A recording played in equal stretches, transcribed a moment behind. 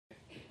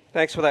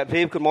Thanks for that,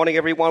 Viv. Good morning,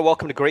 everyone.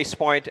 Welcome to Grace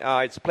Point.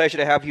 It's a pleasure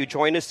to have you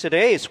join us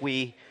today as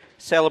we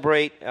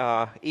celebrate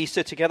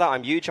Easter together.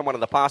 I'm Huge. I'm one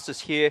of the pastors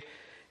here.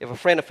 If a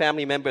friend or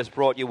family member has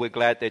brought you, we're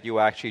glad that you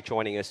are actually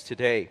joining us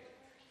today.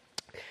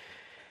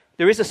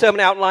 There is a sermon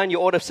outline,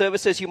 your order of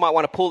services. You might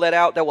want to pull that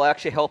out. That will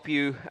actually help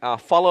you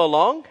follow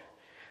along.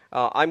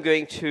 I'm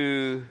going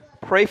to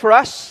pray for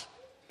us.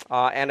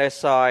 And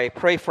as I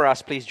pray for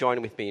us, please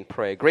join with me in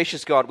prayer.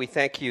 Gracious God, we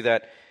thank you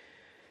that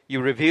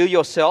you reveal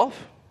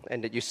yourself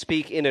and that you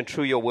speak in and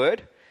through your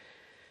word.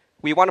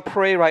 We want to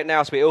pray right now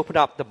as we open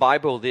up the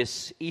Bible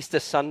this Easter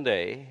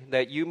Sunday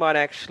that you might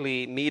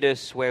actually meet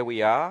us where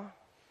we are,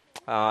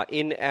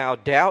 in our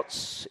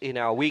doubts, in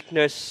our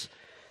weakness,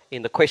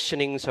 in the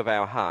questionings of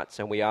our hearts.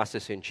 And we ask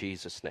this in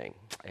Jesus' name.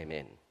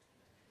 Amen.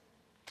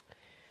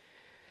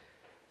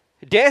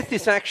 Death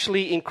is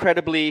actually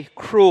incredibly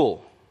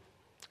cruel.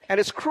 And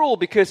it's cruel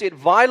because it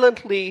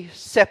violently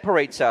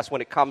separates us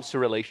when it comes to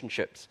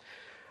relationships.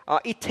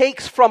 It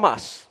takes from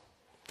us.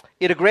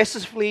 It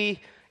aggressively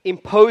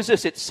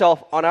imposes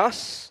itself on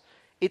us.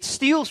 It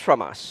steals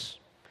from us.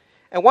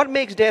 And what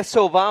makes death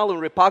so vile and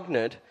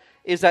repugnant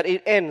is that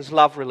it ends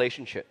love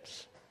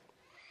relationships.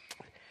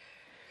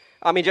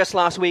 Just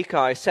last week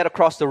I sat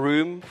across the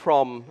room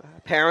from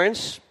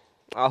parents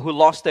who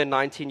lost their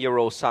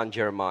 19-year-old son,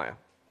 Jeremiah.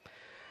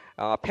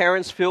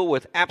 Parents filled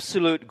with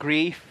absolute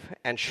grief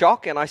and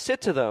shock. And I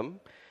said to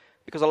them,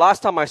 because the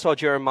last time I saw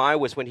Jeremiah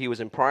was when he was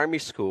in primary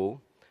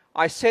school,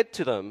 I said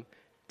to them,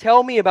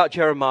 tell me about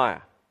Jeremiah,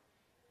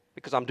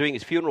 because I'm doing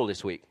his funeral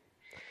this week.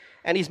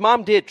 And his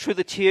mom did. Through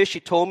the tears, she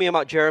told me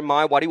about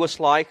Jeremiah, what he was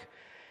like,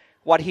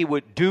 what he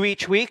would do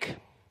each week,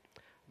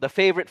 the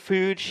favorite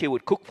food she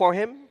would cook for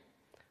him,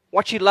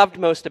 what she loved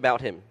most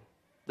about him,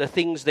 the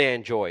things they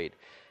enjoyed,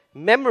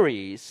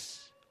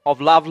 memories of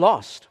love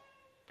lost.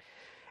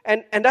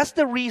 And that's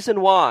the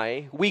reason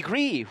why we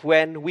grieve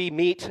when we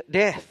meet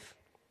death.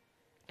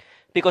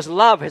 Because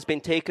love has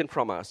been taken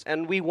from us,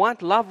 and we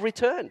want love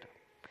returned.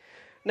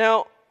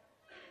 Now,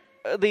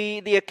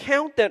 the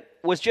account that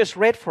was just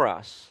read for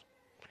us,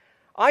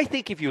 I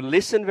think if you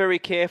listen very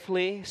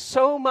carefully,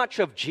 so much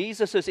of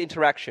Jesus'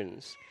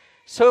 interactions,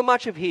 so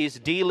much of his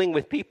dealing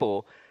with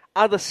people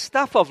are the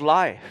stuff of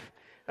life.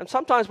 And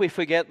sometimes we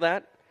forget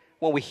that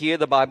when we hear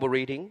the Bible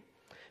reading.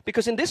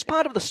 Because in this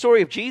part of the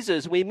story of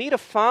Jesus, we meet a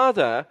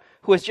father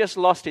who has just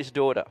lost his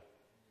daughter.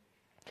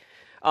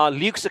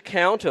 Luke's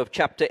account of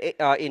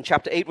in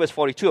chapter 8, verse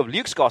 42 of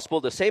Luke's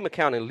Gospel, the same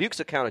account in Luke's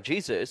account of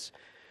Jesus,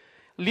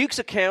 Luke's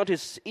account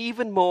is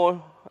even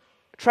more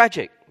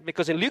tragic,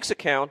 because in Luke's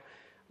account,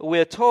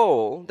 we're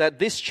told that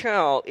this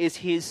child is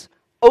his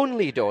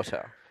only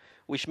daughter,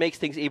 which makes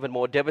things even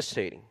more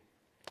devastating.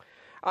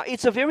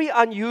 It's a very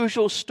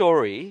unusual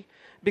story,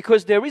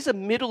 because there is a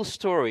middle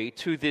story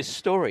to this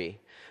story.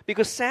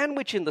 Because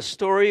sandwiched in the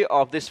story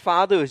of this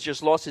father who's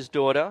just lost his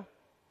daughter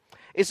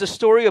is the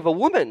story of a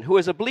woman who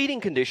has a bleeding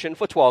condition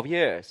for 12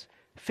 years,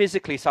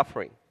 physically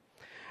suffering.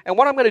 And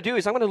what I'm going to do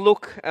is I'm going to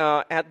look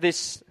at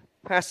this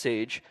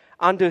passage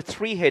under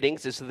three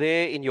headings. It's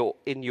there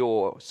in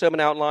your sermon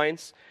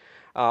outlines.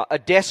 A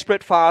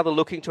desperate father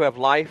looking to have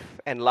life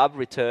and love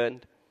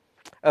returned.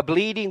 A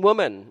bleeding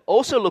woman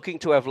also looking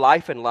to have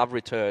life and love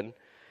returned.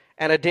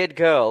 And a dead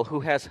girl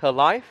who has her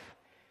life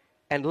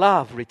and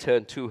love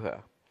returned to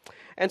her.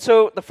 And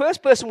so the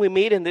first person we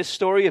meet in this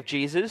story of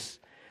Jesus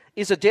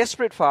is a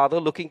desperate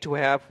father looking to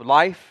have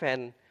life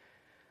and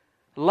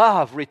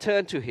love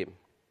returned to him.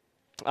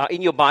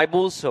 In your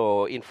Bibles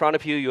or in front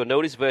of you, you'll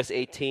notice verse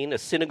 18. A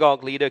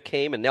synagogue leader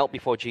came and knelt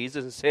before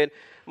Jesus and said,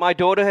 my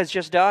daughter has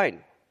just died.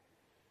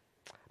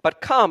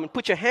 But come and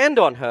put your hand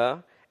on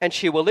her and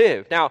she will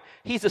live. Now,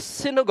 he's a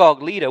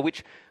synagogue leader,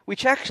 which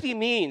actually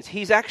means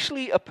he's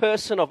actually a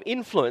person of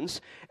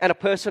influence and a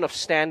person of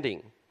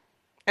standing.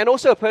 And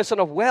also a person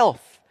of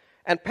wealth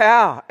and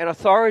power and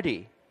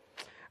authority.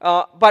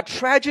 But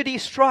tragedy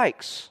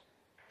strikes.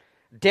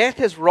 Death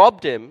has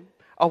robbed him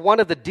of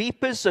one of the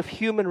deepest of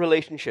human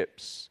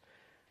relationships,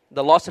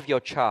 the loss of your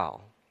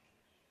child,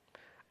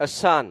 a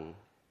son,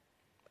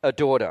 a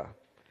daughter.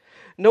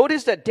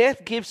 Notice that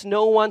death gives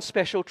no one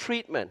special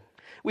treatment,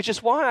 which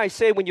is why I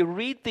say when you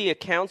read the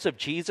accounts of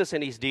Jesus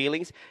and his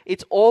dealings,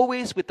 it's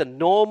always with the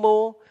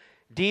normal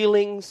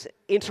dealings,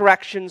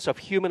 interactions of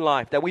human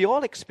life that we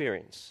all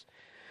experience.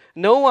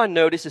 No one,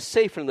 notice, is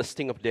safe from the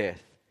sting of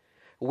death.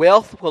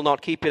 Wealth will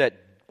not keep it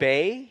at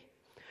bay.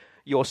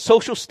 Your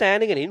social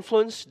standing and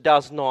influence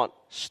does not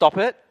stop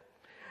it.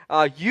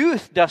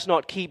 Youth does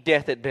not keep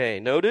death at bay.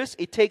 Notice,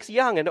 it takes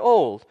young and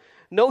old.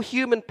 No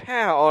human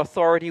power or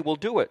authority will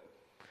do it.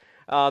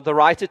 The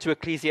writer to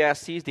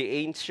Ecclesiastes, the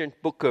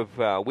ancient book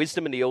of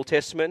wisdom in the Old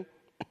Testament,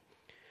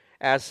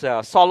 as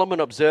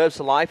Solomon observes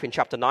life in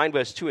chapter 9,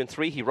 verse 2 and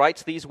 3, he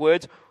writes these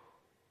words,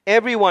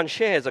 everyone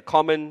shares a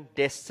common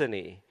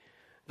destiny.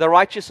 The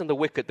righteous and the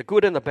wicked, the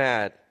good and the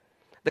bad,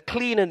 the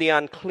clean and the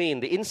unclean,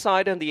 the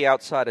insider and the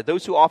outsider,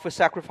 those who offer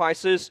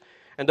sacrifices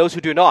and those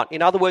who do not.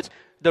 In other words,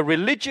 the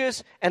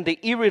religious and the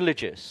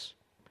irreligious,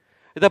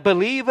 the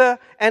believer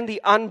and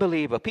the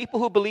unbeliever, people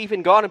who believe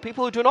in God and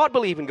people who do not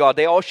believe in God,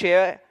 they all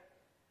share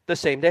the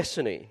same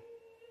destiny.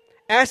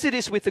 As it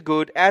is with the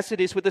good, as it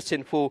is with the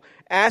sinful,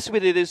 as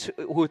it is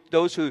with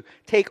those who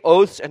take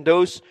oaths and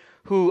those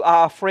who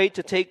are afraid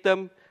to take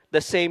them,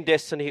 the same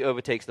destiny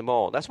overtakes them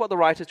all. That's what the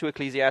writer to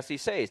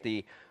Ecclesiastes says,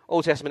 the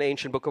Old Testament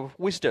ancient book of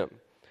wisdom.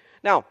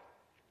 Now,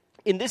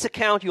 in this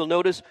account, you'll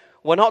notice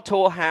we're not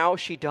told how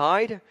she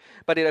died,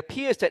 but it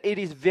appears that it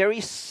is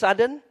very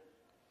sudden.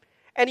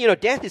 And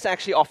death is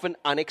actually often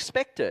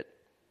unexpected.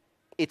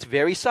 It's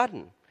very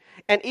sudden.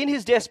 And in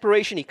his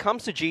desperation, he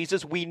comes to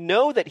Jesus. We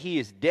know that he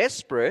is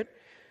desperate.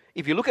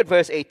 If you look at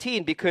verse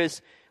 18,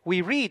 because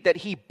we read that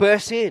he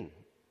bursts in.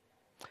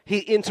 He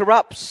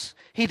interrupts.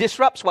 He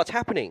disrupts what's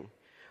happening.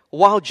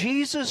 While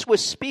Jesus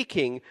was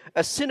speaking,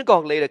 a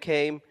synagogue leader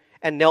came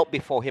and knelt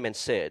before him and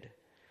said,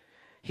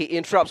 he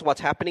interrupts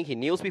what's happening. He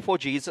kneels before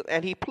Jesus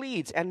and he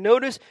pleads. And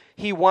notice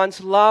he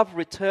wants love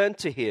returned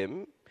to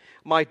him.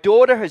 My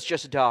daughter has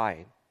just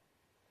died.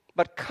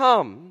 But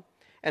come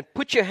and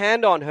put your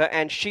hand on her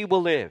and she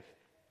will live.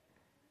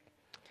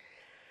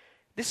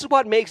 This is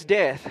what makes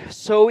death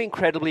so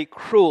incredibly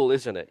cruel,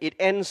 isn't it? It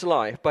ends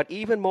life, but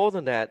even more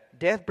than that,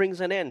 death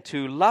brings an end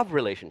to love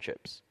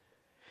relationships.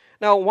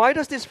 Now, why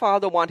does this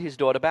father want his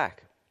daughter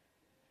back?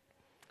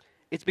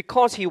 It's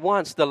because he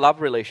wants the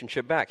love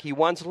relationship back. He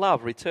wants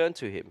love returned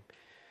to him.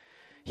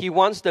 He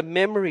wants the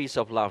memories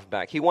of love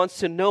back. He wants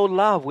to know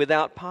love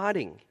without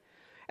parting.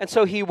 And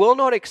so he will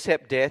not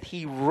accept death.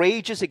 He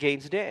rages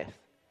against death.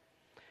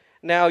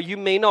 Now, you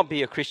may not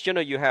be a Christian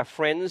or you have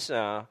friends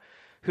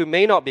who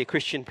may not be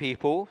Christian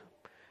people.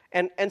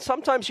 And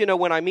sometimes,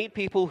 when I meet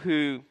people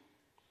who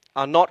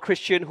are not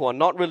Christian, who are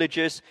not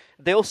religious,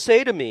 they'll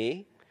say to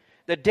me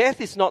that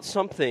death is not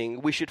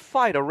something we should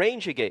fight or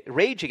rage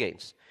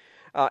against.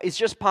 It's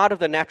just part of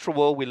the natural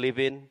world we live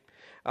in.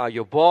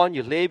 You're born,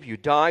 you live, you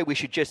die. We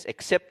should just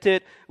accept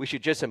it. We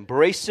should just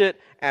embrace it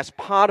as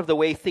part of the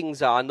way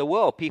things are in the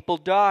world. People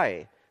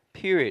die,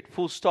 period,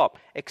 full stop.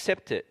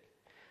 Accept it.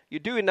 You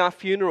do enough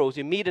funerals,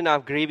 you meet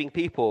enough grieving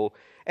people,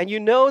 and you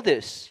know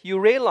this. You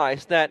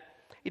realize that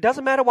it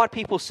doesn't matter what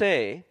people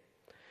say.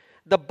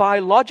 The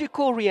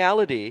biological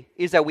reality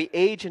is that we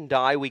age and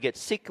die, we get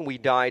sick and we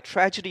die,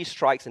 tragedy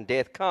strikes and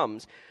death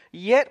comes.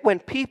 Yet when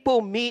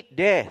people meet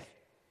death,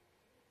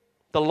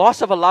 the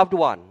loss of a loved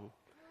one,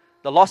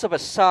 the loss of a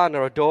son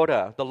or a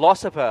daughter, the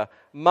loss of a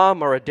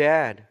mom or a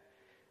dad,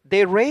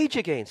 they rage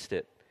against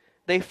it.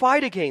 They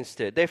fight against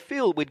it. They're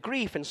filled with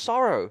grief and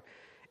sorrow.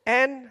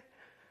 And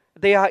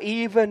they are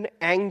even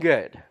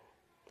angered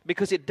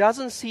because it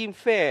doesn't seem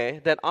fair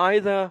that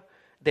either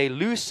they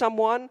lose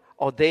someone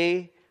or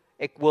they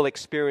will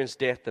experience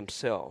death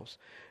themselves.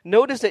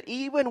 Notice that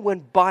even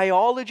when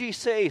biology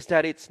says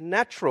that it's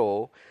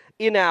natural,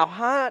 in our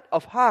heart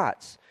of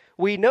hearts,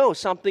 we know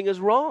something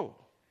is wrong.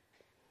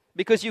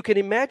 Because you can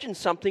imagine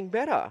something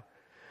better.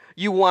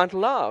 You want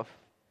love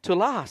to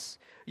last.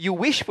 You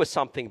wish for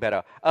something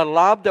better. A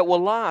love that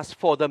will last,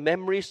 for the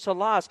memories to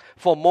last,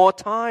 for more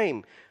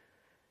time.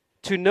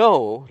 To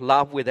know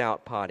love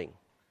without parting.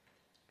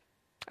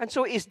 And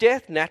so is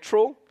death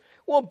natural?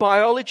 Well,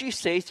 biology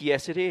says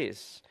yes, it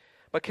is.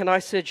 But can I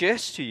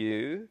suggest to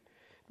you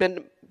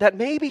that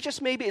maybe,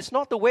 just maybe, it's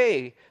not the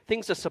way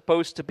things are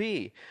supposed to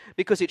be.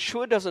 Because it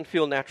sure doesn't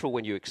feel natural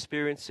when you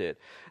experience it.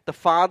 The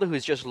father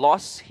who's just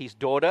lost his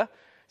daughter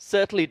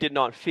certainly did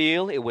not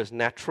feel it was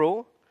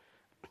natural.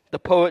 The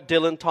poet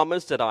Dylan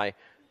Thomas, that I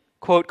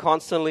quote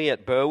constantly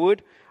at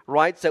Burwood,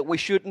 writes that we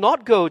should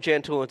not go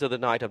gentle into the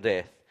night of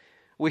death.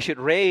 We should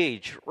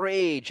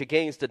rage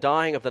against the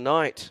dying of the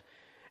night.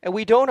 And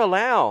we don't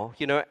allow,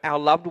 our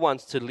loved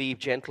ones to leave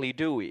gently,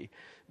 do we?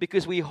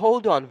 Because we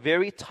hold on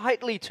very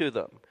tightly to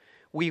them.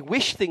 We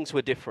wish things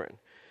were different.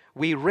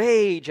 We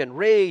rage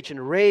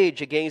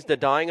against the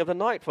dying of the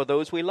night for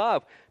those we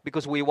love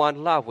because we want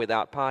love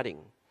without parting.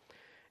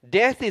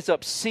 Death is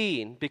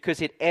obscene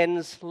because it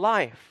ends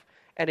life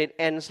and it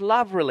ends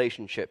love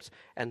relationships.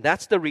 And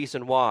that's the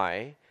reason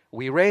why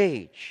we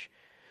rage.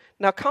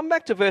 Now come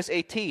back to verse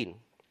 18.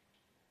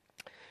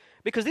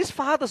 Because this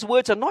father's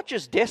words are not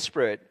just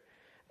desperate,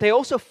 they're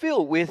also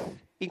filled with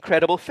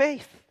incredible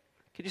faith.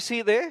 Can you see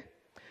it there?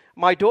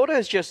 My daughter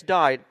has just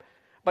died,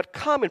 but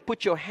come and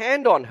put your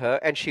hand on her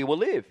and she will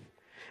live.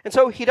 And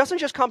so he doesn't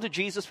just come to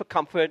Jesus for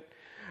comfort.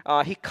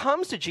 He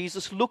comes to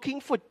Jesus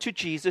looking to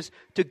Jesus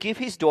to give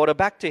his daughter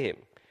back to him.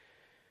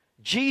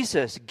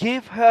 Jesus,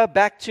 give her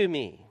back to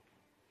me.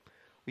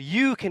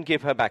 You can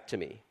give her back to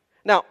me.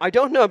 Now, I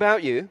don't know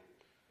about you,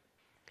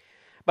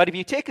 but if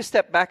you take a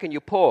step back and you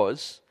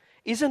pause,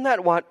 isn't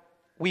that what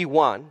we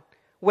want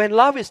when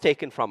love is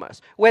taken from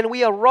us? When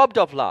we are robbed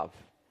of love,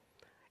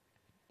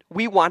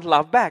 we want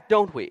love back,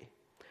 don't we?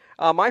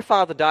 My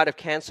father died of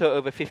cancer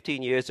over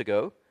 15 years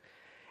ago.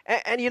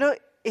 And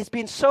it's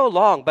been so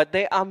long, but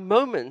there are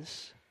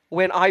moments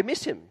when I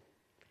miss him.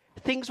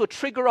 Things will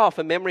trigger off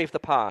a memory of the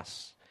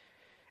past,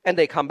 and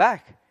they come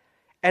back.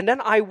 And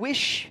then I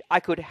wish I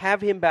could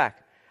have him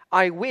back.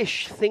 I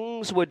wish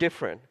things were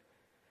different.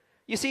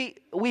 You see,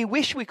 we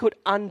wish we could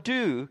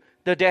undo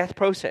the death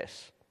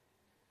process.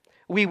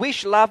 We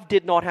wish love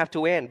did not have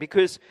to end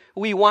because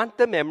we want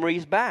the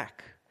memories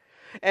back.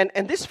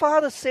 And this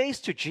father says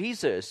to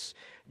Jesus,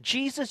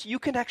 Jesus, you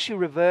can actually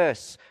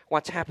reverse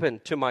what's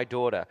happened to my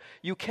daughter.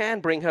 You can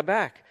bring her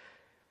back.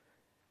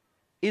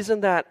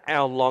 Isn't that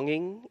our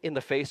longing in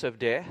the face of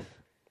death?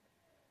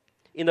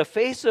 In the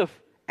face of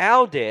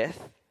our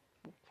death,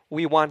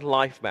 we want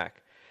life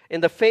back.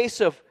 In the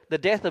face of the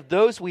death of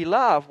those we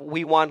love,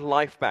 we want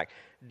life back.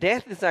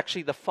 Death is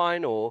actually the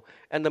final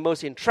and the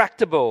most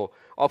intractable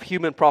of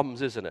human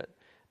problems, isn't it?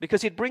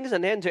 Because it brings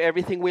an end to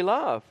everything we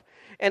love.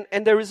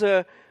 And there is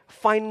a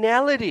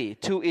finality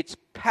to its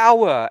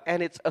power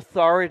and its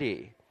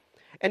authority.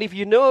 And if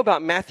you know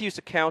about Matthew's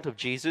account of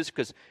Jesus,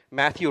 because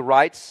Matthew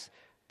writes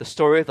the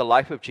story of the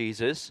life of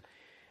Jesus,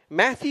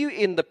 Matthew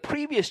in the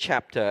previous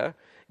chapter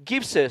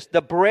gives us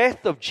the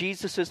breadth of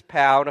Jesus'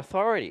 power and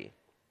authority.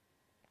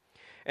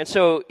 And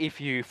so if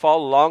you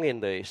follow along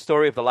in the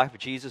story of the life of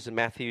Jesus in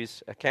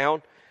Matthew's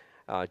account,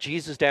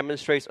 Jesus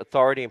demonstrates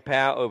authority and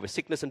power over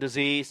sickness and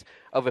disease,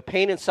 over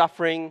pain and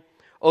suffering,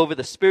 over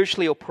the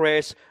spiritually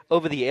oppressed,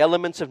 over the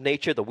elements of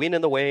nature, the wind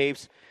and the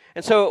waves.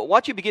 And so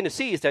what you begin to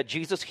see is that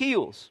Jesus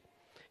heals.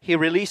 He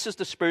releases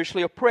the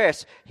spiritually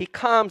oppressed. He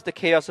calms the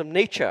chaos of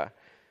nature.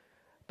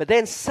 But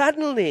then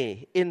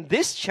suddenly, in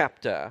this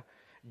chapter,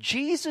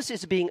 Jesus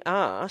is being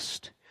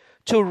asked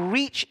to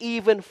reach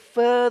even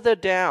further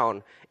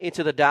down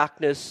into the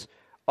darkness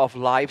of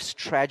life's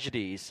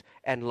tragedies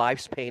and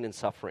life's pain and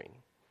suffering.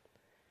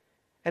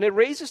 And it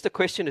raises the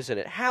question, isn't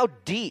it? How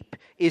deep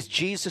is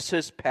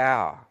Jesus'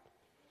 power?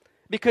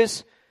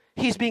 Because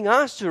he's being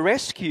asked to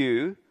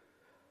rescue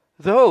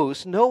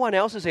those no one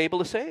else is able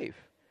to save,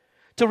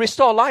 to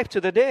restore life to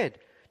the dead,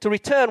 to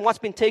return what's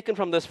been taken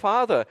from this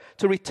father,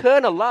 to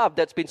return a love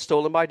that's been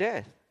stolen by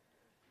death.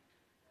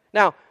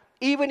 Now,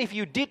 even if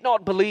you did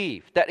not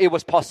believe that it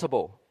was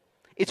possible,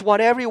 it's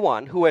what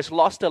everyone who has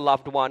lost a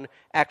loved one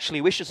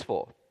actually wishes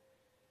for.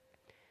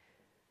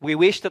 We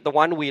wish that the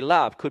one we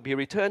love could be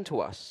returned to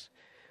us.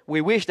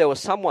 We wish there was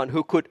someone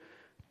who could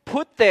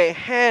put their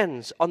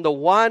hands on the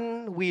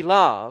one we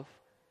love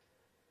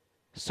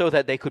so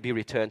that they could be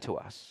returned to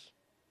us.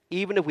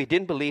 Even if we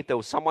didn't believe there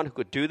was someone who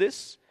could do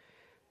this,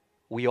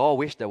 we all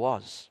wish there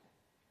was.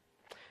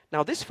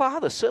 Now, this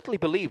father certainly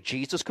believed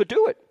Jesus could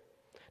do it.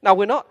 Now,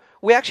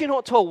 we're actually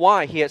not told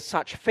why he had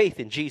such faith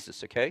in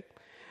Jesus, okay?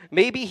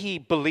 Maybe he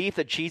believed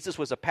that Jesus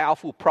was a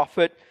powerful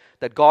prophet,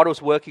 that God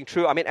was working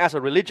through. I mean, as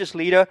a religious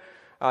leader,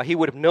 he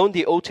would have known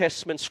the Old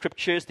Testament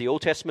scriptures, the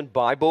Old Testament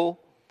Bible,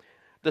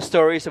 the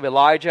stories of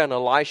Elijah and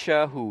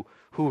Elisha who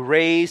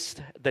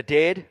raised the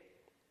dead.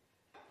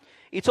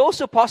 It's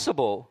also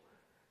possible,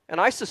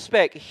 and I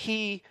suspect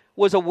he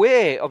was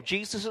aware of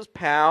Jesus'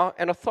 power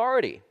and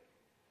authority,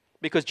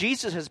 because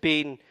Jesus has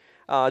been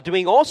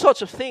doing all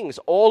sorts of things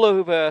all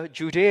over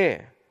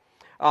Judea.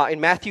 In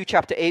Matthew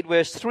chapter 8,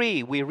 verse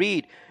 3, we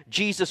read,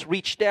 Jesus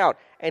reached out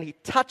and he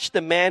touched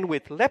the man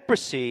with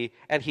leprosy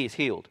and he is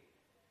healed.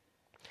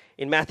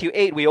 In Matthew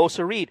 8, we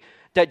also read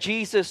that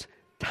Jesus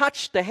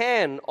touched the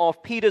hand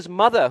of Peter's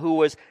mother who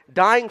was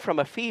dying from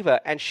a fever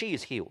and she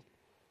is healed.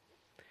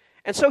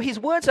 And so his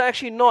words are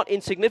actually not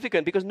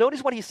insignificant, because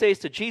notice what he says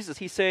to Jesus.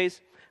 He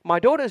says, my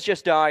daughter has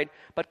just died,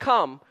 but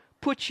come,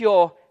 put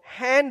your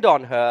hand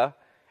on her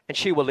and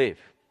she will live.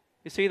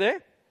 You see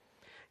there?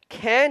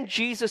 Can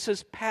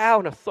Jesus' power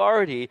and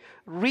authority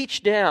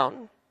reach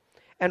down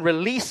and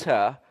release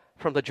her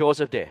from the jaws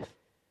of death?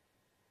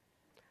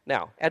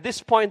 Now, at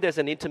this point, there's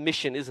an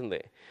intermission, isn't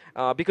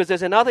there? Because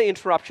there's another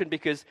interruption,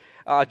 because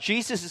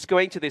Jesus is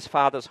going to this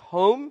father's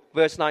home,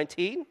 verse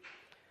 19.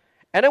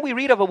 And then we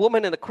read of a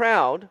woman in the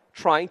crowd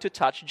trying to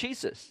touch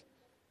Jesus.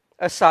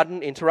 A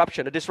sudden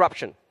interruption, a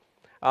disruption.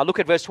 Look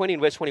at verse 20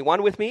 and verse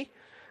 21 with me.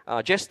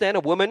 Just then, a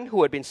woman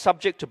who had been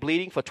subject to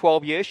bleeding for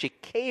 12 years, she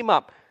came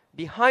up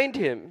behind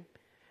him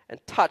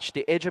and touched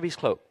the edge of his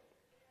cloak.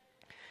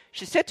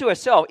 She said to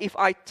herself, if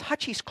I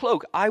touch his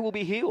cloak, I will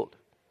be healed.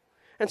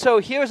 And so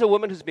here's a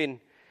woman who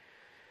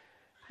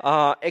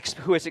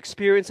has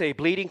experienced a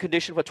bleeding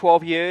condition for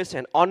 12 years,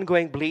 an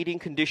ongoing bleeding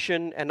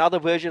condition. Another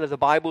version of the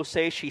Bible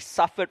says she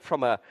suffered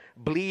from a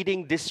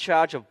bleeding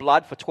discharge of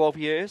blood for 12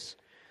 years.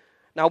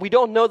 Now, we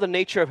don't know the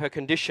nature of her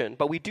condition,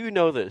 but we do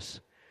know this.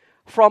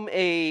 From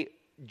a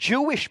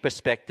Jewish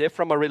perspective,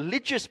 from a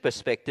religious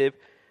perspective,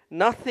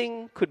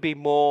 nothing could be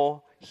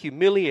more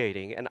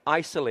humiliating and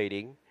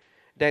isolating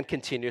than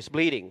continuous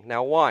bleeding.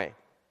 Now, why?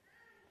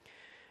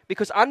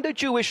 Because under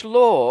Jewish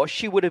law,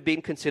 she would have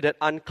been considered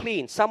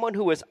unclean, someone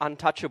who was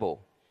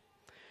untouchable.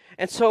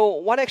 And so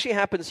what actually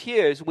happens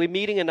here is we're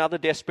meeting another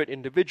desperate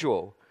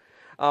individual.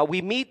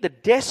 We meet the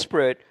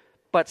desperate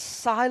but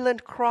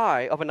silent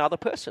cry of another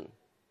person,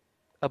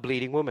 a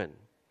bleeding woman.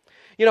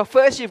 You know,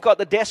 first you've got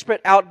the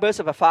desperate outburst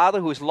of a father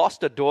who's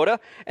lost a daughter,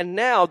 and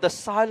now the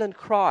silent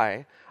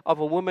cry of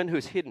a woman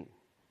who's hidden.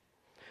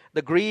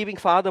 The grieving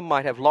father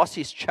might have lost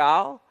his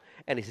child,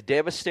 and it's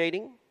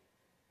devastating.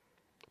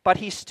 But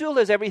he still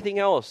has everything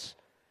else.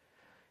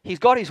 He's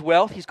got his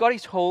wealth, he's got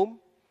his home,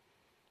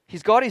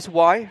 he's got his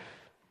wife,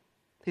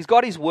 he's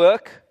got his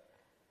work.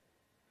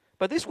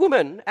 But this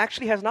woman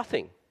actually has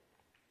nothing.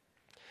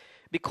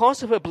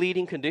 Because of her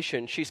bleeding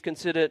condition, she's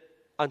considered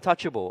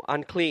untouchable,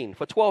 unclean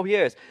for 12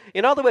 years.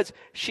 In other words,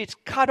 she's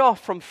cut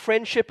off from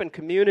friendship and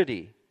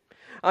community.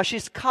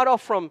 She's cut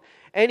off from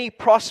any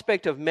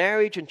prospect of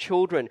marriage and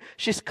children.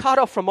 She's cut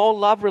off from all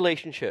love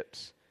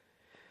relationships.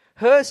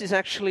 Hers is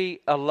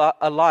actually a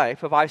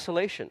life of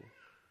isolation,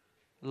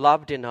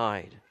 love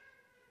denied.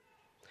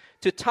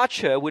 To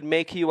touch her would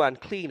make you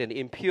unclean and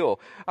impure.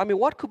 I mean,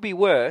 what could be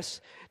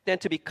worse than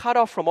to be cut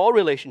off from all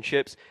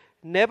relationships,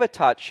 never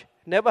touch,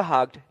 never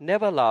hugged,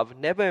 never loved,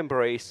 never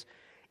embraced?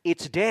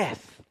 It's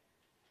death.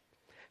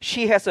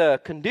 She has a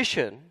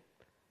condition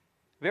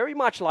very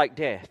much like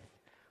death,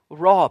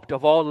 robbed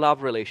of all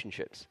love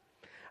relationships.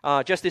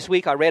 Just this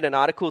week, I read an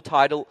article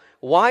titled,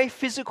 "Why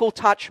Physical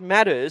Touch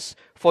Matters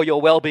for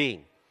Your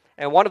Well-Being."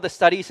 And one of the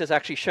studies has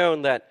actually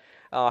shown that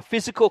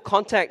physical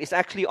contact is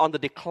actually on the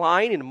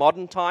decline in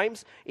modern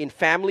times, in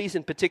families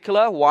in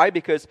particular. Why?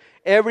 Because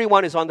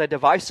everyone is on their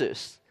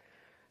devices.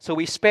 So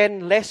we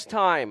spend less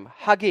time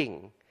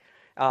hugging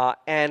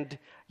and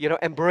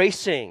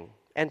embracing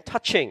and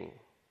touching.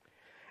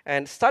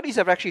 And studies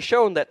have actually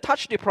shown that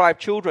touch-deprived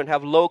children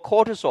have low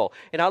cortisol.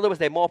 In other words,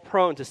 they're more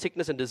prone to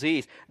sickness and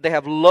disease. They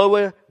have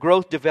lower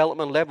growth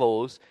development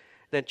levels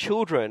than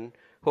children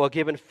who are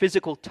given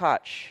physical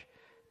touch,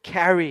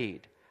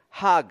 carried,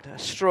 hugged,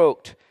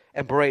 stroked,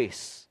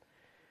 embraced.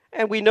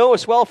 And we know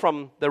as well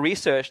from the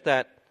research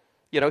that,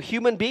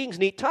 human beings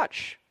need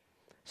touch.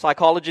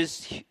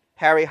 Psychologist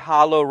Harry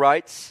Harlow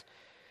writes,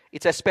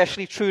 it's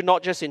especially true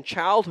not just in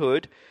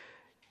childhood.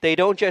 They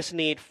don't just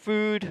need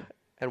food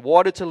and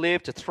water to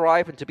live, to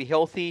thrive, and to be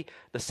healthy.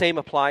 The same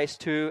applies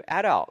to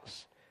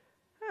adults.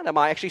 And that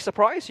might actually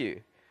surprise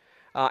you.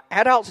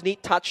 Adults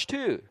need touch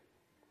too.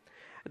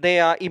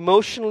 There are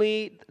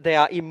emotional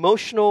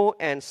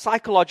and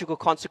psychological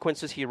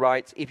consequences, he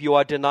writes, if you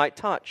are denied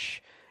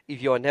touch.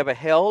 If you are never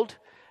held,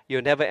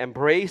 you're never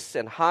embraced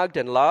and hugged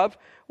and loved,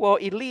 well,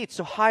 it leads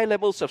to high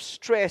levels of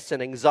stress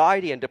and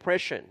anxiety and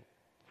depression.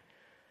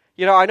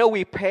 I know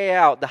we pay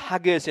out the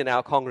huggers in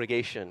our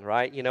congregation,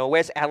 right?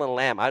 Where's Alan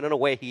Lamb? I don't know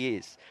where he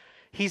is.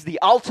 He's the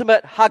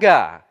ultimate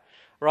hugger,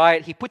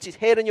 right? He puts his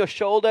head on your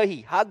shoulder,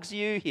 he hugs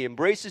you, he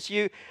embraces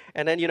you,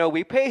 and then,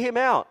 we pay him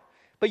out.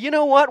 But you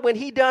know what? When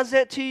he does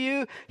that to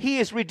you, he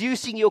is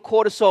reducing your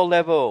cortisol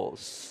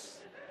levels.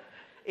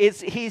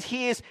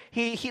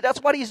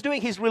 That's what he's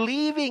doing. He's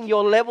relieving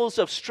your levels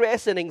of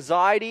stress and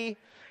anxiety.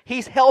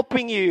 He's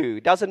helping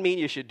you. Doesn't mean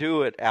you should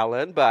do it,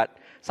 Alan, but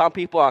some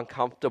people are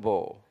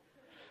uncomfortable.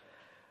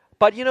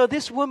 But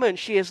this woman,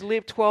 she has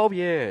lived 12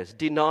 years,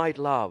 denied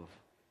love.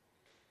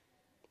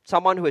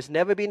 Someone who has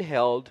never been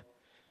held,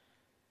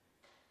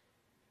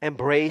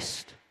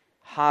 embraced,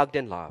 hugged,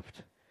 and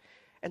loved.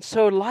 And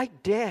so,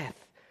 like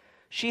death,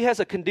 she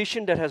has a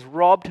condition that has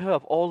robbed her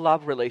of all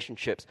love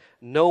relationships.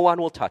 No one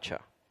will touch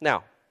her.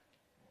 Now,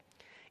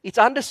 it's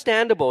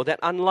understandable that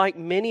unlike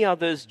many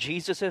others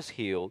Jesus has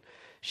healed,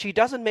 she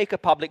doesn't make a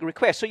public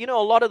request. So, a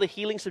lot of the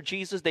healings of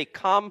Jesus, they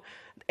come,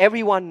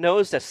 everyone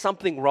knows there's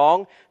something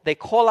wrong. They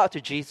call out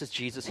to Jesus,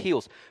 Jesus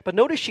heals. But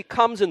notice she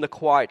comes in the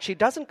quiet. She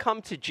doesn't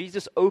come to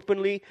Jesus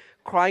openly,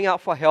 crying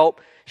out for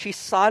help. She's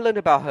silent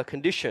about her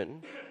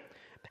condition.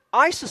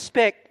 I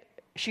suspect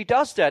she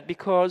does that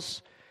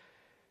because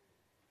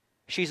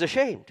she's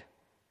ashamed.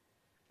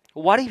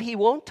 What if he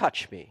won't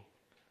touch me?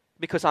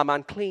 Because I'm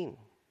unclean.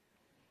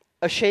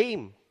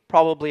 Ashamed,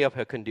 probably, of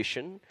her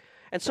condition.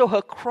 And so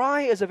her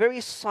cry is a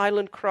very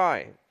silent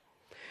cry.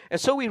 And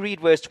so we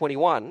read verse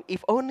 21,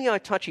 if only I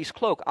touch his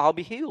cloak, I'll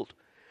be healed.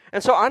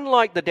 And so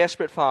unlike the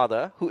desperate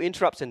father who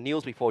interrupts and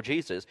kneels before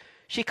Jesus,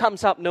 she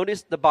comes up,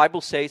 notice the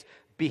Bible says,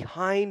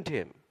 behind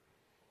him.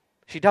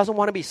 She doesn't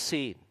want to be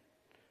seen.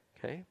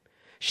 Okay?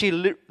 She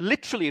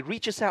literally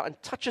reaches out and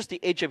touches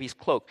the edge of his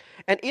cloak.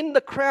 And in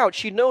the crowd,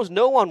 she knows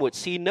no one would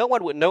see, no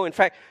one would know. In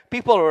fact,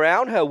 people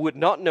around her would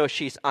not know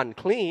she's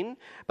unclean.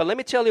 But let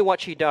me tell you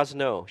what she does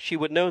know. She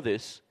would know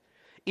this.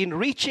 In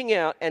reaching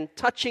out and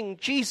touching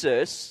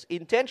Jesus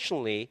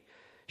intentionally,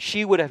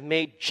 she would have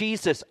made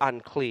Jesus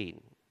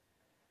unclean.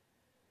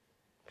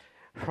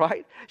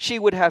 Right? She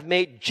would have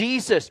made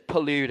Jesus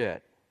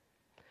polluted.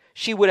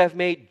 She would have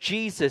made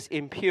Jesus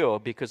impure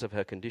because of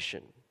her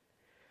condition.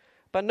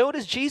 But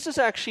notice Jesus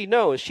actually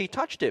knows she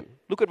touched him.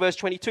 Look at verse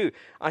 22.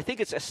 I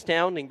think it's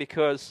astounding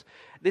because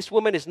this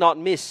woman is not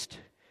missed.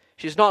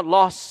 She's not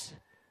lost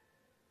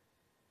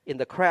in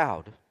the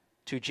crowd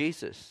to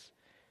Jesus.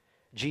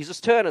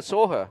 Jesus turned and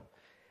saw her.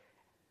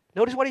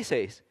 Notice what he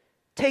says.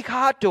 Take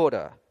heart,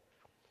 daughter.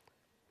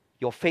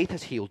 Your faith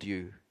has healed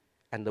you.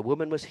 And the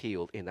woman was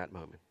healed in that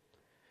moment.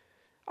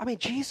 I mean,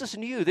 Jesus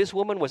knew this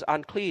woman was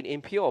unclean,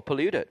 impure,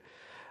 polluted.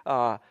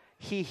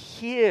 He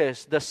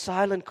hears the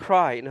silent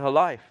cry in her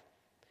life.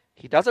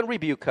 He doesn't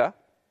rebuke her.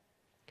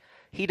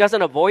 He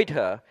doesn't avoid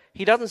her.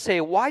 He doesn't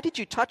say, why did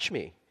you touch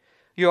me?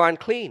 You're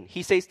unclean.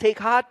 He says, take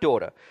heart,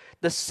 daughter.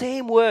 The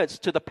same words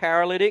to the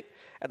paralytic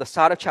at the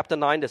start of chapter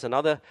 9. There's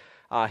another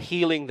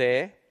healing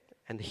there.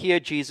 And here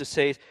Jesus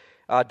says,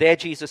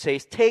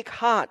 take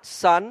heart,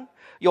 son,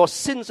 your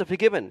sins are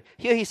forgiven.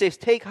 Here he says,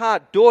 take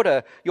heart,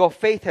 daughter, your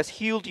faith has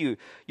healed you.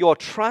 Your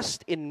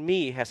trust in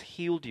me has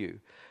healed you.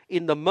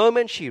 In the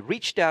moment she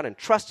reached down and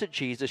trusted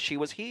Jesus, she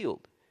was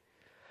healed.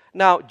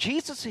 Now,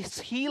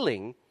 Jesus'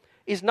 healing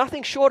is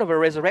nothing short of a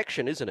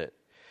resurrection, isn't it?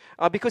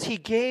 Because he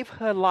gave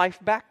her life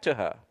back to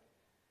her.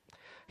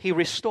 He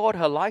restored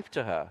her life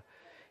to her.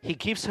 He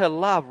gives her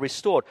love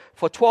restored.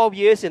 For 12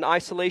 years in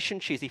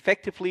isolation, she's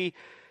effectively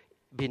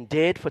been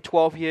dead for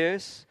 12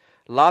 years.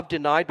 Love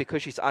denied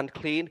because she's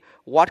unclean.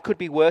 What could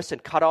be worse than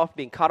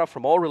being cut off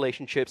from all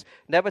relationships,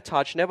 never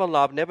touched, never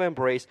loved, never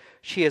embraced?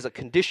 She has a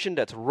condition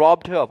that's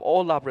robbed her of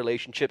all love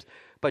relationships.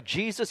 But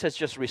Jesus has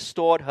just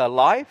restored her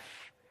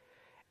life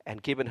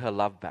and given her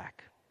love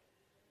back.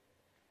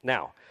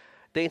 Now,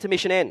 the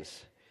intermission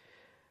ends.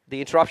 The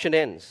interruption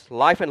ends.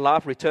 Life and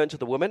love return to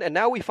the woman. And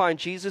now we find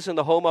Jesus in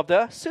the home of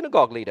the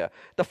synagogue leader,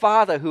 the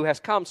father who has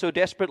come so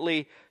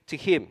desperately to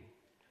him.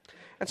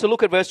 And so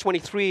look at verse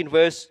 23 and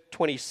verse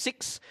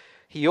 26.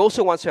 He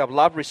also wants to have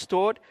love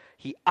restored.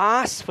 He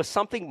asks for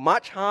something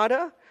much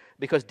harder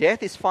because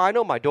death is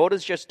final. My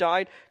daughter's just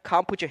died.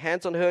 Come, put your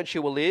hands on her and she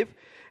will live.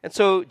 And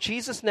so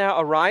Jesus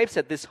now arrives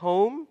at this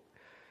home.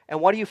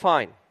 And what do you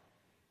find?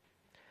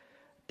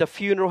 The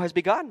funeral has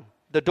begun.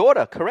 The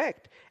daughter,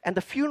 correct. And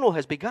the funeral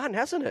has begun,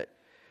 hasn't it?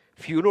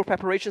 Funeral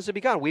preparations have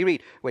begun. We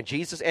read, when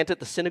Jesus entered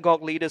the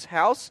synagogue leader's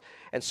house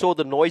and saw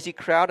the noisy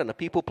crowd and the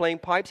people playing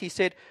pipes, he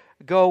said,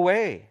 "Go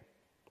away.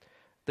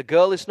 The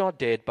girl is not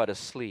dead, but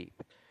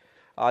asleep."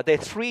 There are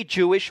 3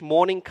 Jewish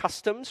mourning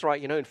customs,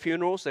 right? You know, in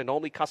funerals, they're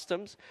normally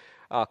customs.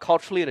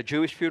 Culturally, in a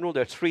Jewish funeral,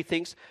 there are 3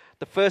 things.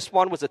 The first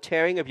one was the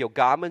tearing of your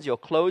garments, your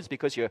clothes,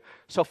 because you're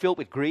so filled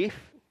with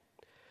grief.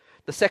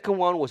 The second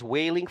one was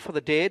wailing for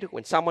the dead.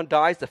 When someone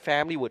dies, the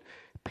family would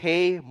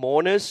pay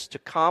mourners to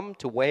come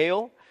to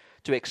wail,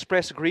 to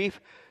express grief.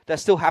 That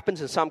still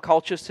happens in some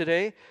cultures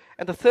today.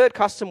 And the third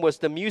custom was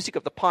the music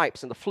of the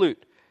pipes and the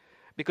flute,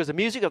 because the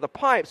music of the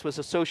pipes was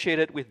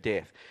associated with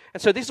death.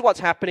 And so this is what's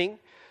happening.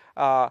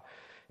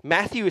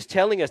 Matthew is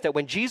telling us that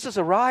when Jesus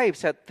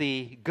arrives at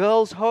the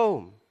girl's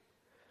home,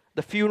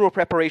 the funeral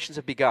preparations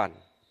have begun.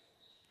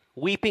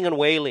 Weeping and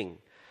wailing,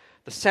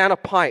 the sound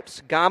of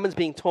pipes, garments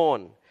being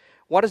torn.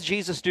 What does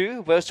Jesus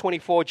do? Verse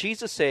 24,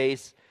 Jesus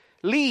says,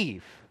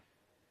 "Leave."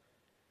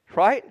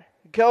 Right?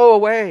 Go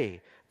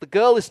away. The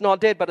girl is not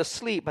dead but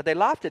asleep. But they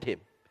laughed at him.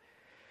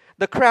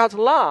 The crowds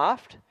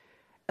laughed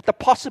at the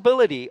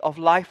possibility of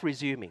life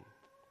resuming.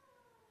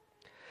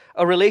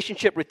 A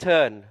relationship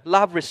returned,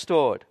 love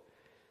restored.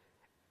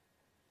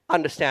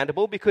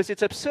 Understandable, because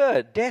it's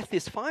absurd. Death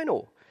is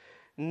final.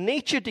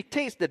 Nature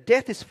dictates that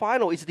death is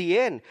final, it's the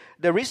end.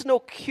 There is no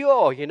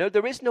cure,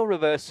 there is no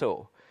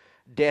reversal.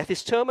 Death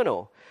is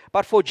terminal.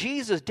 But for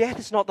Jesus, death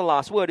is not the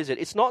last word, is it?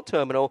 It's not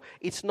terminal.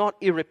 It's not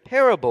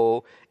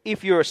irreparable.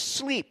 If you're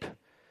asleep,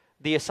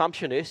 the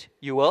assumption is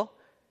you will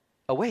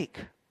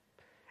awake.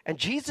 And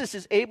Jesus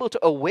is able to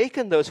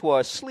awaken those who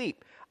are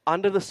asleep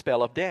under the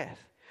spell of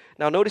death.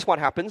 Now notice what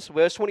happens.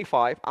 Verse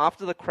 25,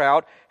 after the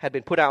crowd had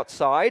been put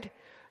outside,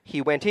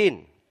 he went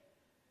in.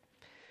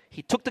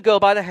 He took the girl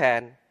by the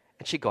hand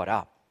and she got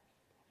up.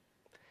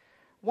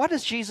 What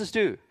does Jesus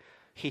do?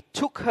 He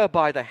took her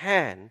by the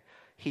hand,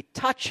 he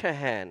touched her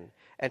hand,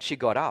 and she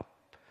got up.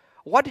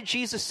 What did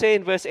Jesus say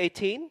in verse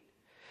 18?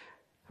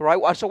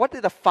 Right. So what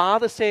did the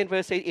Father say in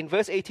verse 18? In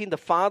verse 18, the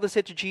Father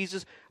said to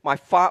Jesus,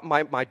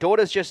 my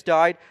daughter's just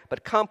died,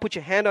 but come, put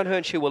your hand on her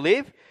and she will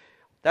live.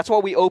 That's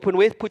what we open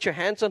with. Put your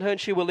hands on her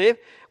and she will live.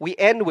 We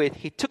end with,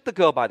 he took the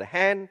girl by the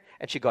hand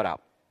and she got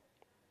up.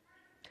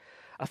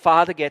 A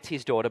father gets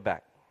his daughter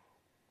back.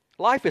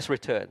 Life is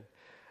returned.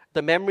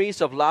 The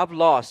memories of love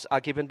lost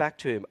are given back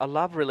to him. A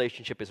love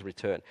relationship is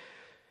returned.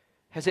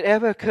 Has it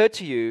ever occurred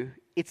to you,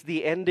 it's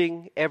the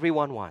ending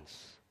everyone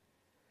wants?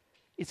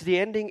 It's the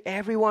ending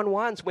everyone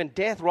wants when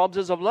death robs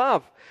us of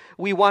love.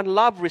 We want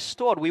love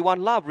restored. We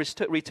want love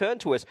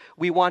returned to us.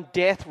 We want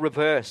death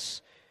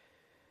reversed.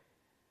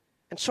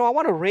 And so I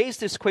want to raise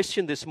this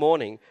question this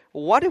morning.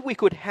 What if we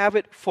could have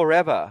it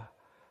forever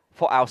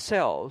for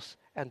ourselves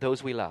and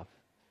those we love?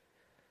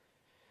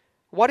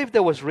 What if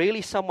there was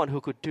really someone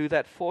who could do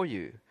that for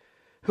you,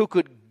 who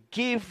could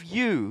give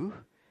you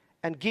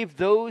and give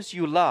those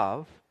you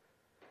love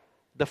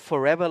the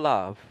forever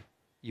love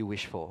you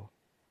wish for?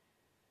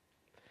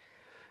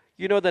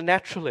 The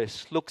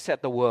naturalist looks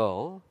at the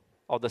world,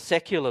 or the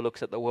secular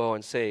looks at the world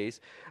and says,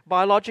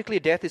 biologically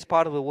death is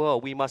part of the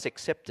world, we must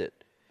accept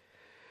it.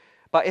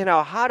 But in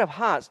our heart of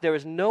hearts, there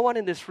is no one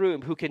in this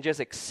room who can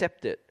just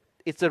accept it.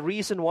 It's the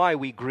reason why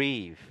we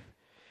grieve,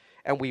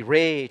 and we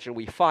rage, and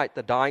we fight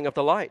the dying of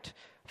the light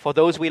for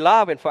those we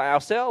love and for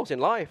ourselves in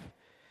life.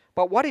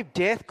 But what if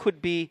death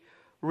could be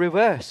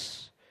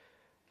reversed?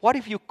 What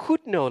if you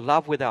could know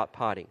love without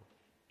parting?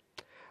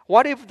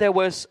 What if there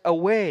was a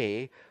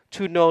way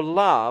to know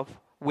love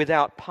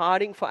without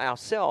parting for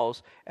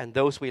ourselves and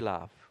those we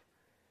love?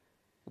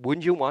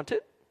 Wouldn't you want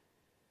it?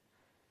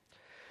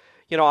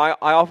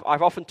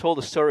 I've often told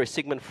the story of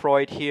Sigmund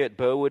Freud here at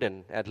Burwood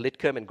and at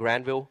Lidcombe and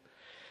Granville.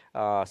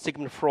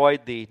 Sigmund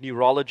Freud, the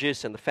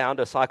neurologist and the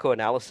founder of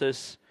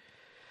psychoanalysis.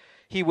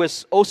 He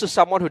was also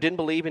someone who didn't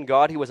believe in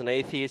God. He was an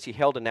atheist. He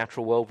held a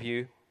natural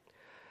worldview.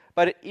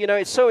 But,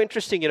 it's so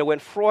interesting, when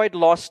Freud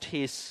lost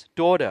his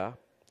daughter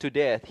to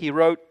death, he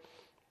wrote,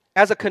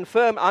 "As a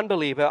confirmed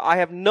unbeliever, I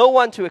have no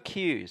one to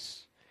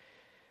accuse.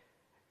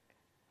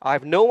 I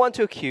have no one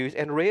to accuse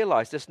and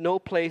realize there's no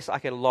place I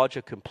can lodge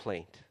a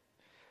complaint."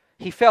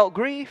 He felt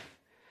grief.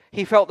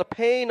 He felt the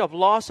pain of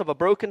loss of a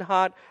broken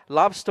heart,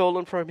 love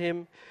stolen from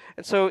him.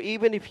 And so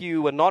even if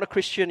you were not a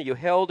Christian, you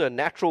held a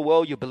natural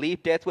world, you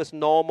believed death was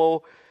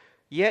normal,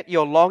 yet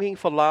you're longing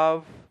for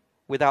love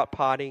without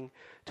parting,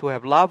 to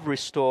have love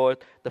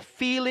restored, the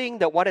feeling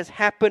that what has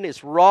happened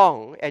is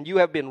wrong and you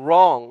have been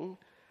wrong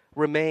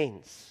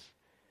remains.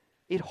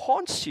 It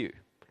haunts you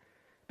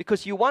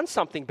because you want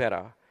something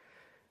better.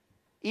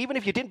 Even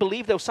if you didn't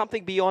believe there was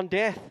something beyond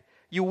death,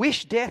 you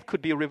wish death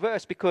could be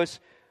reversed because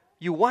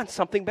you want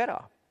something better.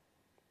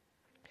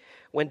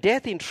 When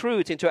death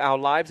intrudes into our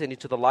lives and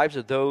into the lives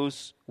of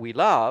those we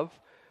love,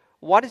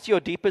 what is your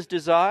deepest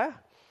desire?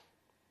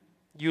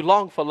 You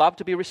long for love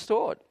to be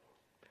restored.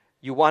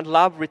 You want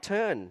love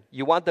returned.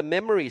 You want the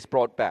memories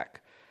brought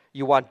back.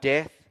 You want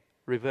death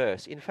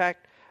reversed. In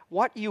fact,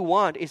 what you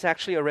want is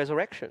actually a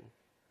resurrection.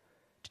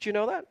 Did you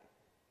know that?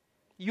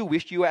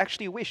 You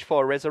actually wish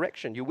for a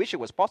resurrection. You wish it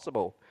was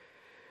possible.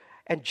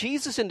 And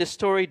Jesus in this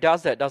story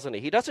does that, doesn't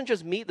he? He doesn't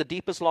just meet the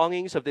deepest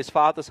longings of this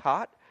father's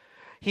heart.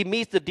 He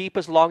meets the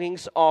deepest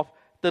longings of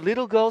the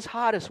little girl's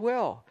heart as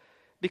well,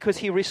 because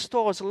he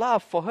restores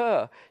love for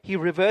her. He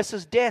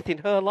reverses death in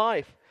her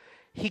life.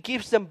 He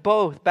gives them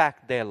both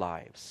back their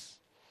lives.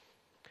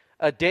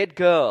 A dead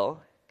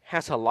girl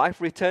has her life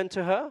returned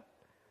to her,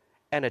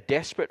 and a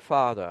desperate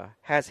father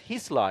has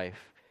his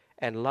life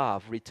and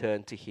love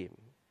returned to him.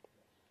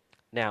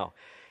 Now,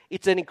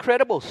 it's an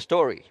incredible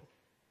story.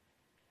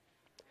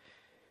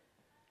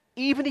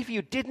 Even if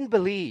you didn't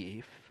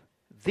believe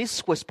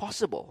this was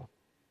possible,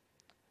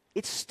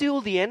 it's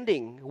still the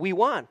ending we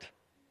want.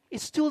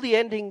 It's still the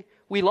ending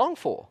we long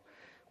for.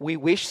 We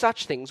wish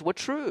such things were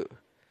true.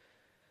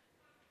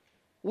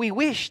 We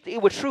wish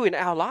it were true in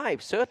our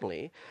lives,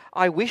 certainly.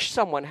 I wish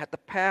someone had the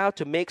power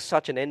to make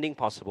such an ending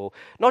possible,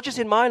 not just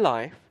in my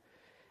life,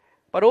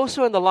 but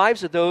also in the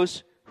lives of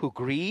those who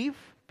grieve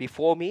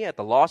before me at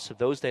the loss of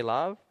those they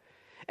love.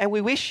 And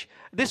we wish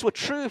this were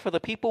true for the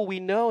people we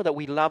know that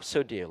we love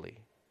so dearly.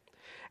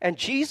 And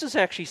Jesus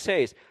actually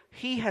says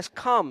he has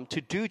come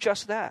to do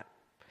just that.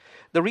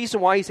 The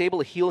reason why he's able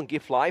to heal and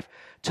give life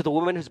to the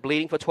woman who's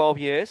bleeding for 12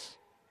 years,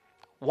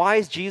 why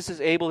is Jesus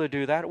able to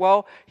do that?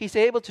 Well, he's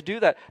able to do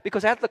that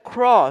because at the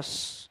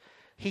cross,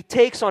 he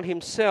takes on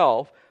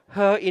himself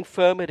her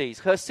infirmities,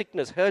 her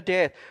sickness, her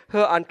death,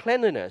 her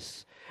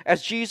uncleanliness.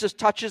 As Jesus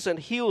touches and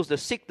heals the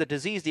sick, the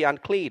diseased, the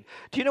unclean,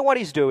 do you know what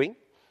he's doing?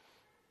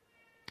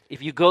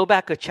 If you go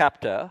back a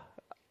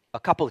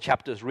couple of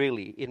chapters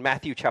really, in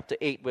Matthew chapter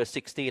 8, verse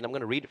 16, I'm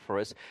going to read it for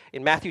us.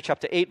 In Matthew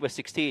chapter 8, verse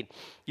 16,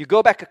 you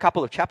go back a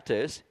couple of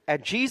chapters,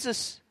 and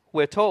Jesus,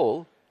 we're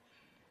told,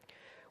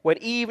 when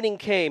evening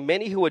came,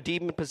 many who were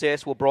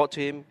demon-possessed were brought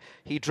to him.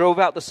 He drove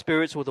out the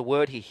spirits with a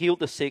word. He healed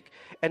the sick.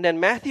 And then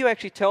Matthew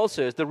actually tells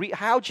us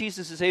how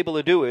Jesus is able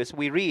to do this.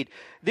 We read,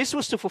 this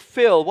was to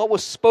fulfill what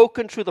was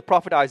spoken through the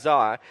prophet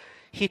Isaiah.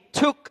 He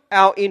took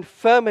our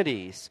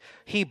infirmities.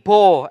 He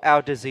bore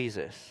our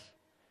diseases.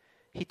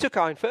 He took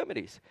our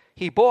infirmities.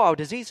 He bore our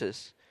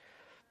diseases.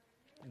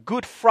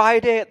 Good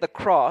Friday at the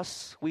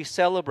cross, we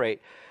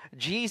celebrate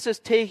Jesus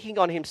taking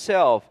on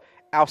himself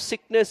our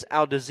sickness,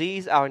 our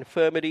disease, our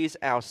infirmities,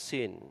 our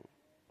sin.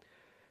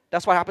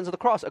 That's what happens at the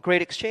cross, a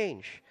great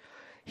exchange.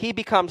 He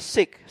becomes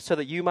sick so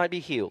that you might be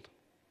healed.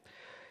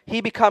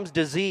 He becomes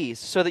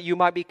diseased so that you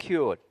might be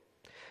cured.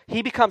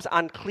 He becomes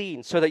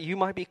unclean so that you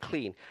might be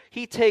clean.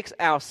 He takes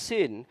our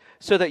sin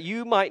so that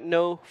you might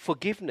know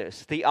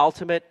forgiveness, the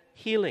ultimate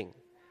healing.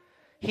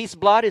 His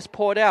blood is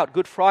poured out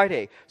Good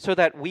Friday so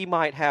that we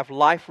might have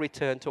life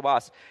returned to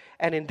us.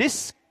 And in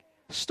this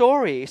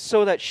story,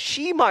 so that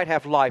she might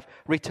have life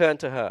returned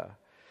to her.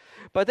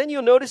 But then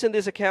you'll notice in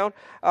this account,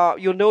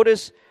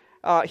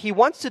 he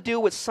wants to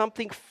deal with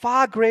something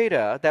far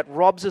greater that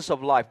robs us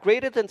of life.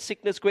 Greater than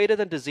sickness, greater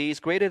than disease,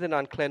 greater than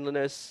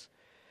uncleanliness.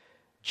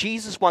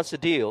 Jesus wants to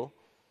deal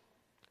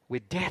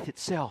with death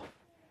itself.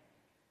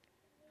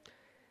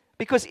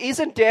 Because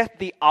isn't death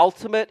the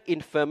ultimate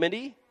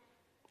infirmity?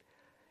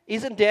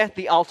 Isn't death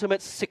the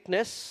ultimate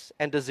sickness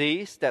and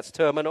disease that's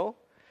terminal?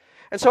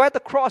 And so at the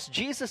cross,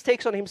 Jesus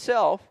takes on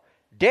himself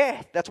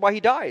death. That's why he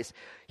dies.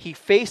 He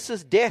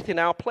faces death in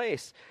our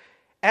place.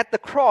 At the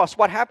cross,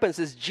 what happens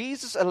is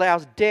Jesus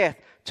allows death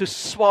to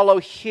swallow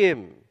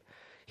him.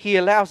 He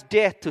allows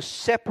death to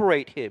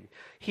separate him.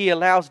 He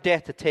allows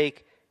death to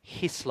take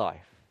his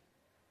life.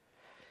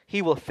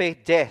 He will face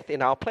death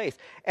in our place.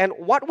 And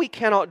what we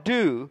cannot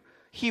do,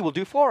 he will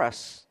do for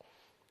us.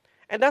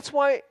 And that's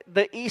why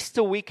the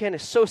Easter weekend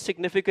is so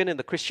significant in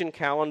the Christian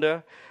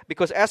calendar,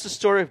 because as the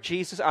story of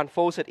Jesus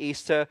unfolds at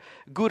Easter,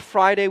 Good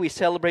Friday we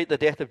celebrate the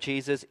death of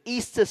Jesus.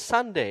 Easter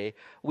Sunday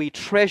we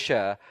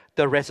treasure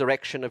the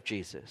resurrection of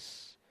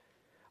Jesus.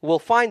 We'll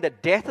find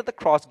that death at the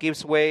cross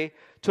gives way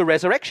to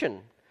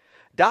resurrection.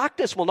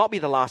 Darkness will not be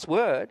the last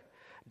word.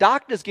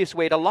 Darkness gives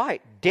way to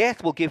light.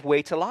 Death will give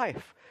way to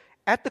life.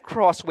 At the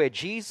cross where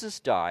Jesus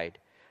died,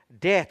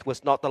 death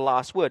was not the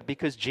last word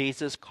because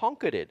Jesus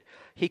conquered it.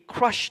 He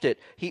crushed it.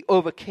 He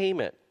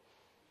overcame it.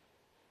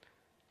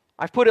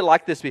 I've put it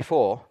like this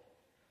before.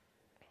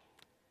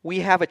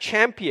 We have a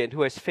champion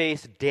who has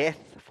faced death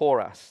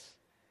for us.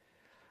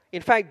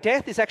 In fact,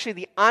 death is actually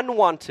the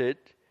unwanted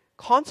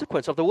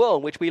consequence of the world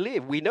in which we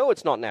live. We know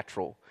it's not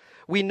natural.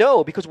 We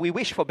know because we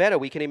wish for better,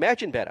 we can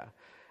imagine better.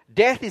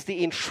 Death is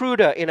the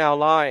intruder in our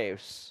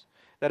lives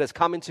that has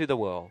come into the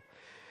world.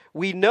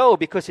 We know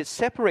because it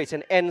separates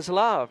and ends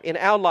love in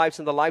our lives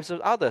and the lives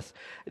of others.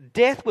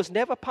 Death was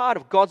never part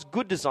of God's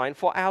good design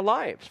for our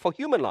lives, for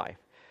human life.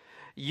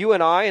 You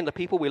and I and the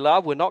people we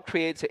love were not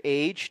created to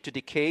age, to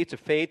decay, to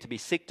fade, to be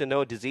sick, to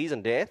know disease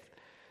and death.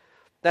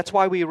 That's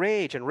why we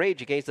rage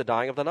against the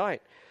dying of the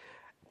night.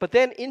 But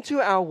then into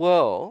our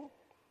world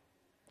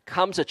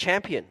comes a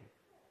champion,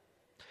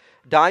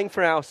 dying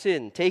for our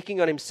sin, taking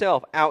on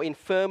himself our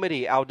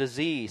infirmity, our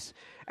disease,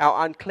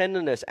 our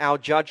uncleanness, our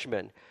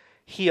judgment.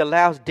 He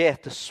allows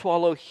death to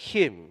swallow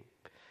him.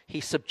 He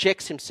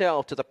subjects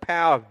himself to the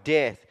power of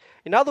death.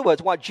 In other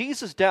words, what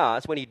Jesus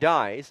does when he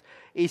dies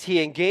is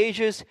he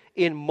engages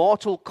in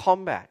mortal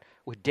combat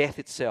with death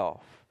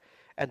itself.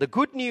 And the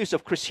good news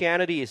of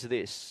Christianity is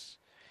this.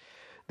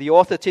 The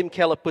author Tim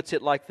Keller puts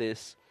it like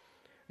this.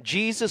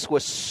 Jesus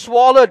was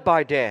swallowed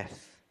by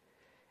death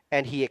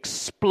and he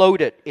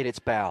exploded in its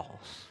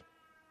bowels.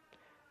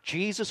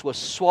 Jesus was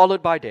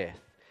swallowed by death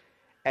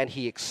and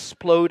he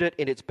exploded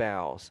in its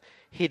bowels.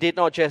 He did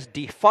not just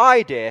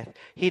defy death.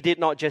 He did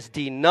not just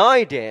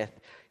deny death.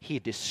 He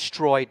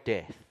destroyed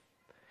death.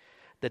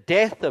 The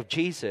death of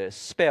Jesus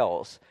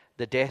spells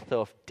the death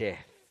of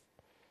death.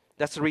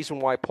 That's the reason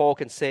why Paul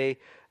can say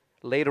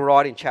later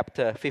on in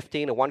chapter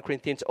 15 of 1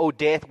 Corinthians, "O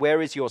death,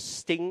 where is your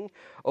sting?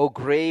 O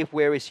grave,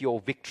 where is your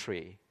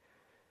victory?"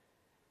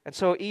 And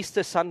so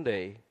Easter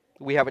Sunday,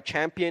 we have a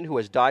champion who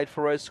has died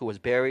for us, who was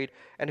buried,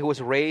 and who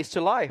was raised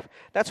to life.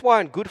 That's why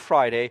on Good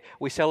Friday,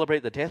 we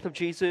celebrate the death of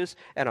Jesus,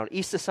 and on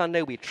Easter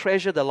Sunday, we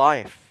treasure the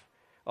life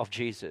of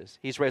Jesus,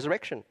 his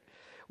resurrection.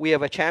 We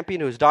have a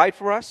champion who has died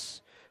for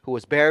us, who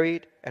was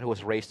buried, and who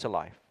was raised to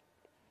life.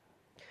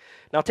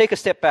 Now take a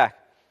step back.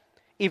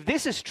 If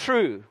this is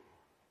true,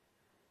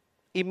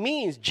 it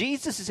means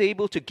Jesus is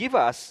able to give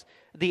us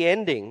the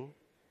ending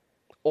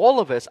all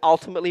of us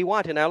ultimately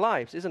want in our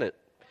lives, isn't it?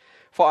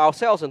 For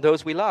ourselves and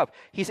those we love.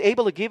 He's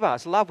able to give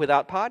us love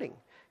without parting.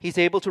 He's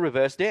able to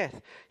reverse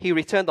death. He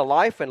returned the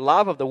life and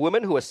love of the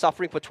woman who was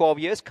suffering for 12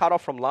 years, cut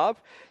off from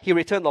love. He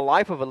returned the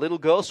life of a little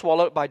girl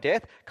swallowed by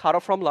death, cut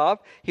off from love.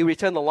 He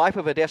returned the life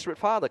of a desperate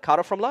father, cut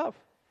off from love.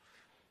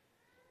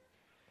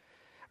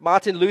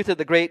 Martin Luther,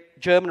 the great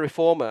German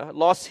reformer,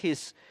 lost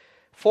his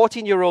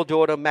 14-year-old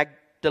daughter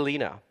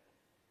Magdalena.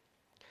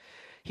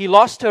 He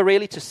lost her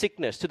really to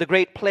sickness, to the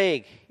Great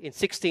Plague in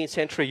 16th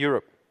century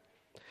Europe.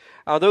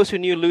 Those who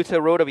knew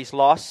Luther wrote of his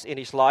loss in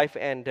his life,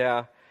 and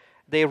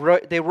they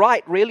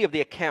write really of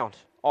the account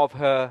of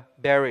her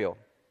burial.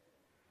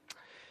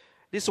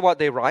 This is what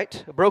they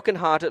write.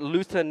 Broken-hearted,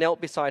 Luther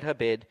knelt beside her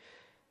bed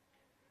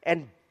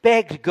and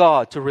begged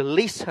God to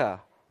release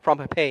her from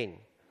her pain.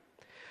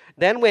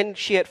 Then when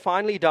she had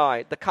finally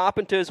died, the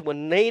carpenters were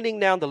nailing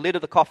down the lid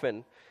of the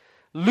coffin.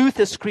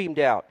 Luther screamed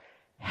out,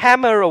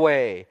 hammer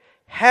away,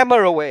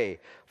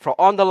 for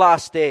on the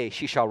last day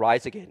she shall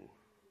rise again."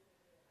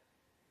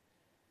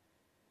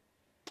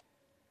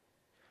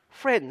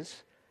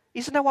 Friends,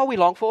 isn't that what we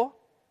long for?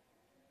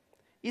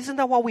 Isn't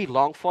that what we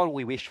long for and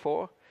we wish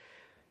for?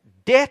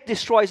 Death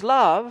destroys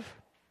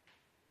love.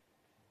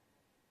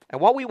 And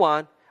what we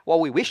want, what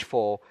we wish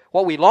for,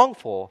 what we long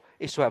for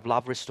is to have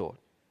love restored.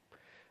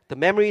 The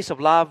memories of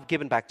love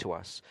given back to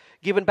us.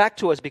 Given back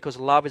to us because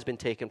love has been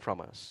taken from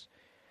us.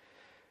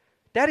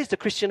 That is the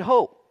Christian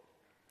hope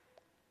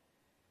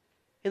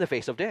in the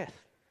face of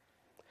death.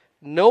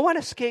 No one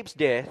escapes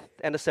death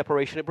and the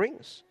separation it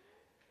brings.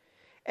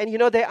 And you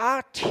know, there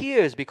are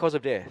tears because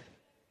of death.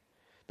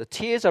 The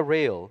tears are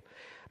real.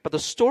 But the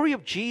story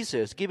of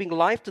Jesus giving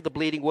life to the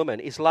bleeding woman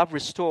is love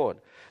restored.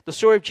 The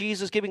story of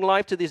Jesus giving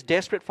life to this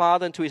desperate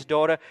father and to his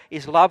daughter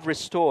is love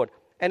restored.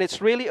 And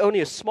it's really only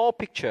a small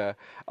picture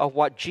of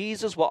what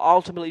Jesus will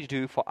ultimately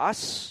do for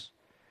us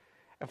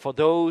and for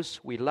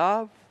those we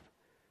love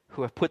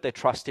who have put their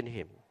trust in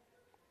him.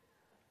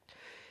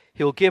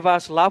 He'll give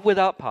us love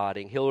without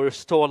parting. He'll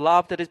restore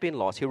love that has been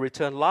lost. He'll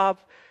return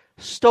love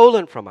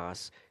stolen from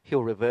us.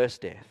 He'll reverse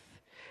death.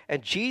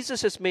 And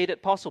Jesus has made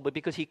it possible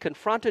because he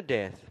confronted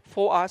death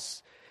for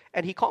us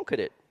and he conquered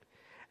it.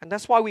 And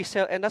that's why we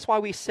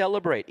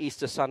celebrate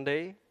Easter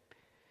Sunday.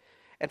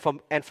 And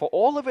for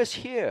all of us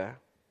here,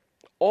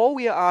 all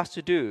we are asked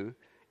to do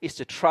is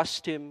to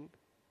trust him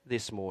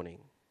this morning.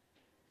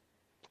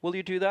 Will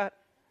you do that?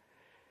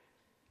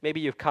 Maybe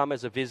you've come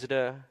as a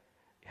visitor,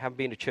 haven't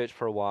been to church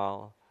for a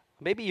while.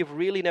 Maybe you've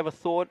really never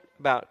thought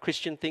about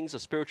Christian things or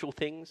spiritual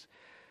things.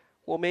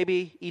 Well,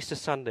 maybe Easter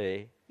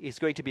Sunday is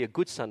going to be a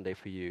good Sunday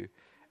for you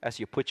as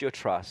you put your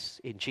trust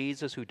in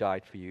Jesus who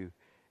died for you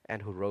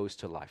and who rose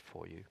to life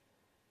for you.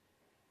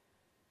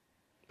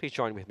 Please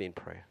join with me in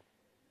prayer.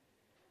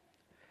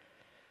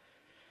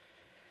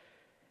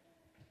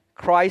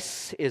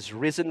 Christ is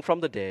risen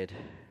from the dead,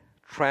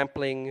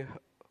 trampling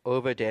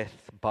over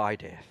death by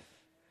death.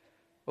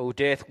 O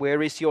death,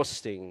 where is your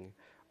sting?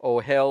 O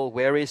hell,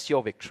 where is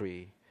your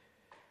victory?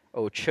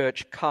 O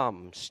church,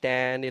 come,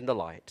 stand in the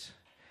light.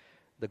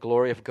 The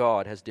glory of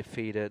God has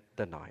defeated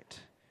the night.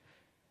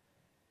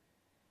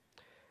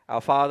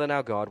 Our Father and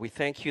our God, we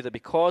thank you that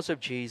because of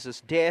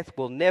Jesus, death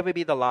will never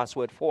be the last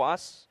word for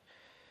us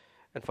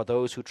and for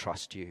those who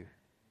trust you.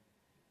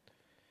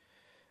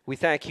 We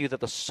thank you that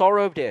the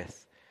sorrow of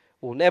death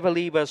will never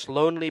leave us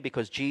lonely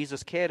because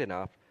Jesus cared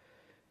enough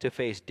to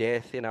face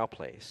death in our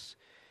place.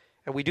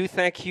 And we do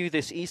thank you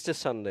this Easter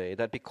Sunday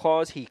that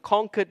because he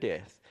conquered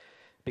death,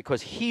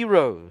 because he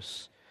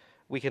rose,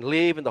 we can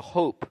live in the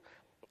hope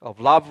of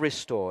love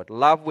restored,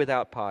 love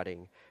without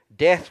parting,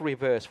 death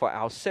reversed for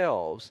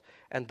ourselves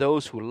and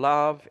those who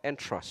love and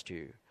trust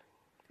you.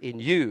 In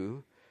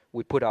you,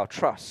 we put our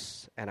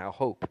trust and our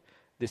hope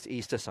this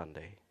Easter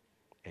Sunday.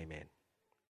 Amen.